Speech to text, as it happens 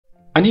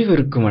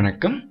அனைவருக்கும்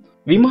வணக்கம்.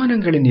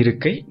 விமானங்களின்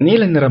இருக்கை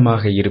நீல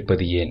நிறமாக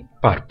இருப்பது ஏன்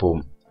பார்ப்போம்.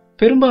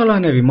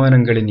 பெரும்பாலான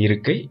விமானங்களின்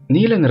இருக்கை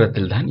நீல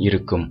நிறத்தில்தான்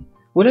இருக்கும்.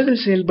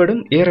 உலகில்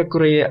செயல்படும்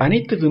ஏறக்குறைய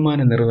அனைத்து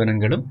விமான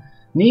நிறுவனங்களும்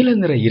நீல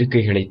நிற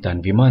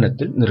இருக்கைகளைத்தான்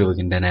விமானத்தில்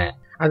நிறுவுகின்றன.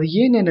 அது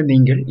ஏன் என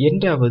நீங்கள்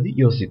என்றாவது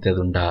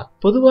யோசித்ததுண்டா?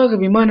 பொதுவாக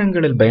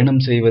விமானங்களில்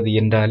பயணம் செய்வது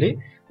என்றாலே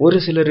ஒரு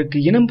சிலருக்கு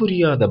இனம்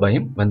புரியாத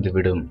பயம்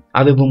வந்துவிடும்.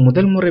 அதுவும்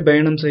முதல் முறை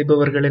பயணம்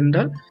செய்பவர்கள்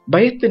என்றால்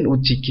பயத்தின்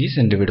உச்சிக்கு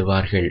சென்று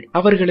விடுவார்கள்.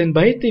 அவர்களின்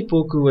பயத்தை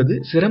போக்குவது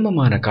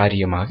சிரமமான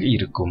காரியமாக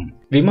இருக்கும்.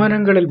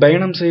 விமானங்களில்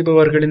பயணம்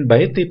செய்பவர்களின்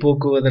பயத்தை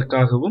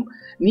போக்குவதற்காகவும்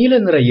நீல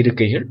நிற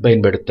இருக்கைகள்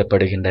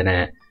பயன்படுத்தப்படுகின்றன.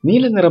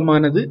 நீல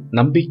நிறமானது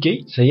நம்பிக்கை,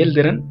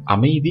 செயல்திறன்,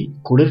 அமைதி,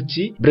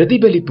 குளிர்ச்சி,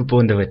 பிரதிபலிப்பு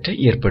போன்றவற்றை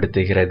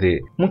ஏற்படுத்துகிறது.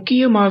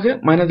 முக்கியமாக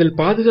மனதில்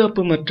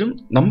பாதுகாப்பு மற்றும்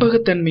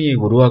நம்பகத்தன்மையை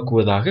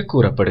உருவாக்குவதாக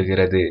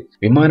கூறப்படுகிறது.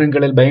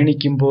 விமானங்களில்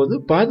பயணிக்கும் போது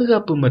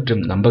பாதுகாப்பு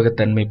மற்றும்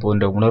நம்பகத்தன்மை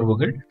போன்ற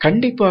உணர்வுகள்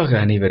கண்டிப்பாக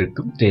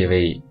அனைவருக்கும்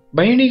தேவை.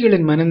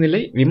 பயணிகளின்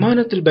மனநிலை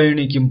விமானத்தில்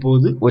பயணிக்கும்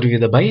போது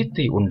ஒருவித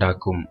பயத்தை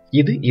உண்டாக்கும்.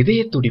 இது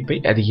இதய துடிப்பை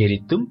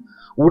அதிகரித்தும்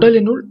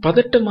உடலினுள்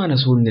பதட்டமான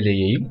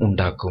சூழ்நிலையையும்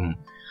உண்டாக்கும்.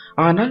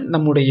 ஆனால்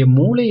நம்முடைய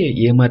மூளையை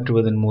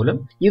ஏமாற்றுவதன் மூலம்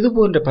இது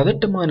போன்ற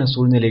பதட்டமான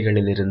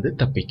சூழ்நிலைகளில் இருந்து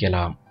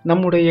தப்பிக்கலாம்.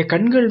 நம்முடைய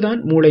கண்கள் தான்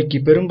மூளைக்கு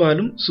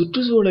பெரும்பாலும்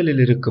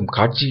சுற்றுச்சூழலில் இருக்கும்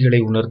காட்சிகளை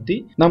உணர்த்தி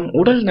நம்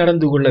உடல்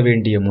நடந்து கொள்ள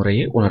வேண்டிய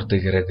முறையை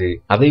உணர்த்துகிறது.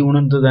 அதை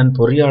உணர்ந்துதான்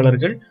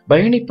பொறியாளர்கள்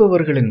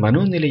பயணிப்பவர்களின்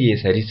மனோநிலையை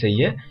சரி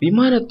செய்ய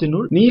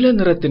விமானத்தினுள் நீல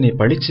நிறத்தினை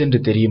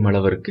பளிச்சென்று தெரியும்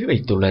அளவிற்கு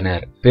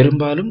வைத்துள்ளனர்.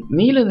 பெரும்பாலும்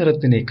நீல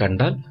நிறத்தினை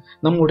கண்டால்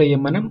நம்முடைய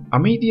மனம்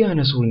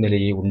அமைதியான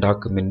சூழ்நிலையை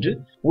உண்டாக்கும் என்று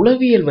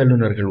உளவியல்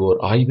வல்லுநர்கள் ஓர்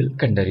ஆய்வில்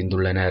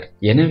கண்டறிந்துள்ளனர்.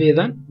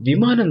 எனவேதான்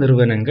விமான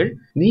நிறுவனங்கள்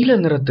நீல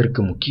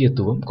நிறத்திற்கு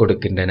முக்கியத்துவம்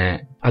கொடுக்கின்றன.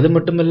 அது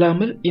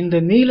மட்டுமல்லாமல் இந்த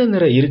நீல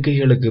நிற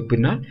இருக்கைகளுக்கு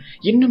பின்னால்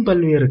இன்னும்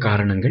பல்வேறு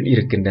காரணங்கள்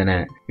இருக்கின்றன.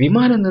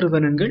 விமான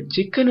நிறுவனங்கள்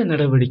சிக்கன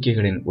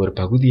நடவடிக்கைகளின் ஒரு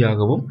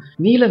பகுதியாகவும்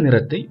நீல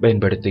நிறத்தை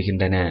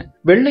பயன்படுத்துகின்றன.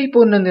 வெள்ளை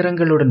போன்ற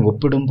நிறங்களுடன்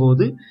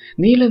ஒப்பிடும்போது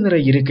நீல நிற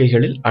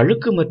இருக்கைகளில்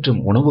அழுக்கு மற்றும்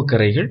உணவு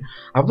கரைகள்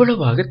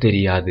அவ்வளவாக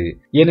தெரியாது.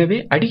 எனவே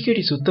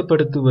அடிக்கடி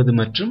சுத்தப்படுத்துவது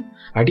மற்றும்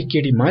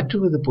அடிக்கடி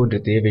மாற்றுவது போன்ற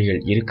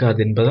தேவைகள் இருக்காது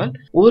என்பதால்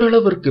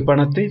ஓரளவிற்கு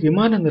பணத்தை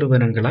விமான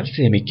நிறுவனங்களால்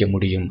சேமிக்க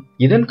முடியும்.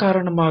 இதன்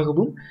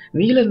காரணமாகவும்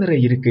நீல நிற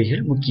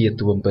இருக்கைகள்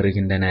முக்கியத்துவம்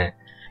பெறுகின்றன.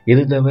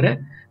 இது தவிர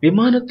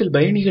விமானத்தில்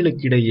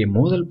பயணிகளுக்கு இடையே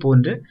மோதல்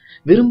போன்ற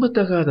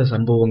விரும்பத்தகாத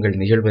சம்பவங்கள்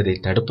நிகழ்வதை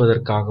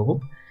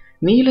தடுப்பதற்காகவும்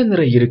நீல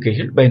நிற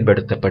இருக்கைகள்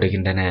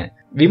பயன்படுத்தப்படுகின்றன.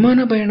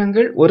 விமான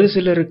பயணங்கள் ஒரு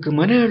சிலருக்கு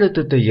மன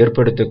அழுத்தத்தை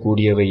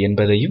ஏற்படுத்தக்கூடியவை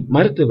என்பதையும்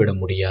மறுத்துவிட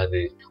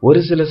முடியாது.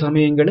 ஒரு சில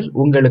சமயங்களில்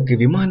உங்களுக்கு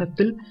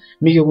விமானத்தில்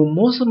மிகவும்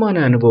மோசமான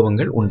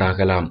அனுபவங்கள்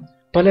உண்டாகலாம்.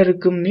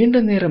 பலருக்கும் நீண்ட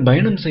நேரம்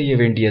பயணம் செய்ய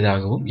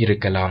வேண்டியதாகவும்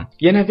இருக்கலாம்.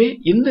 எனவே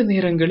இந்த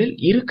நேரங்களில்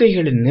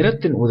இருக்கைகளின்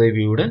நிறத்தின்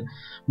உதவியுடன்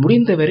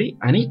முடிந்தவரை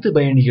அனைத்து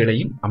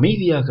பயணிகளையும்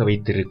அமைதியாக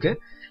வைத்திருக்க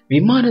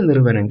விமான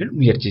நிறுவனங்கள்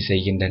முயற்சி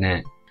செய்கின்றன.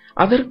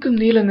 அதற்கும்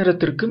நீல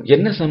நிறத்திற்கும்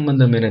என்ன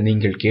சம்பந்தம் என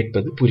நீங்கள்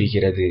கேட்பது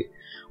புரிகிறது.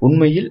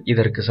 உண்மையில்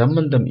இதற்கு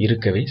சம்பந்தம்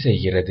இருக்கவே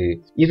செய்கிறது.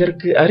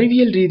 இதற்கு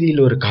அறிவியல்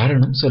ரீதியில் ஒரு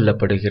காரணம்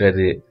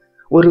சொல்லப்படுகிறது.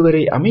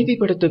 ஒருவரை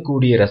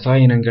அமைதிப்படுத்தக்கூடிய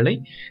ரசாயனங்களை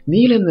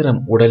நீல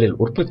நிறம் உடலில்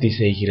உற்பத்தி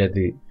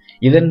செய்கிறது.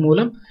 இதன்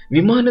மூலம்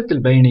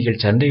விமானத்தில்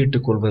பயணிகள்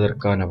சண்டையிட்டுக்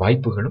கொள்வதற்கான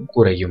வாய்ப்புகளும்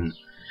குறையும்.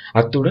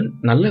 அத்துடன்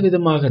நல்ல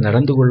விதமாக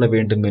நடந்து கொள்ள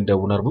வேண்டும் என்ற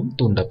உணர்வும்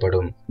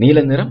தூண்டப்படும்.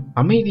 நீல நிறம்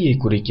அமைதியை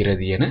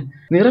குறிக்கிறது என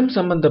நிறம்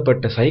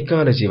சம்பந்தப்பட்ட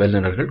சைக்காலஜி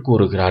வல்லுநர்கள்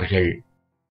கூறுகிறார்கள்.